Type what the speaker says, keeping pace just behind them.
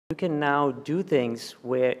You can now do things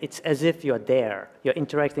where it's as if you're there. You're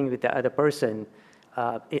interacting with the other person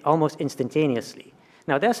almost instantaneously.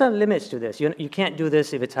 Now, there are some limits to this. You can't do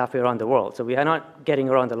this if it's halfway around the world. So we are not getting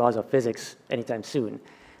around the laws of physics anytime soon.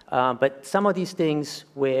 But some of these things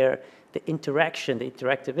where the interaction, the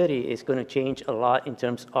interactivity is going to change a lot in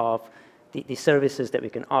terms of the services that we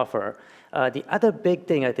can offer. The other big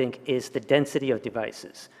thing, I think, is the density of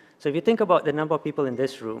devices. So if you think about the number of people in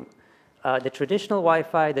this room, the traditional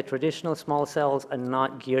Wi-Fi, the traditional small cells are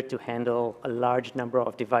not geared to handle a large number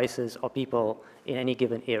of devices or people in any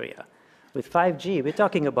given area. With 5G, we're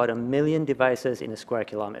talking about 1 million devices in a square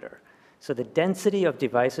kilometer. So the density of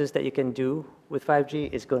devices that you can do with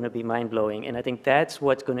 5G is going to be mind-blowing. And I think that's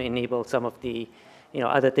what's going to enable some of the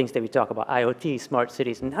other things that we talk about, IoT, smart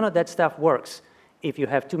cities. None of that stuff works if you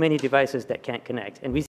have too many devices that can't connect. And we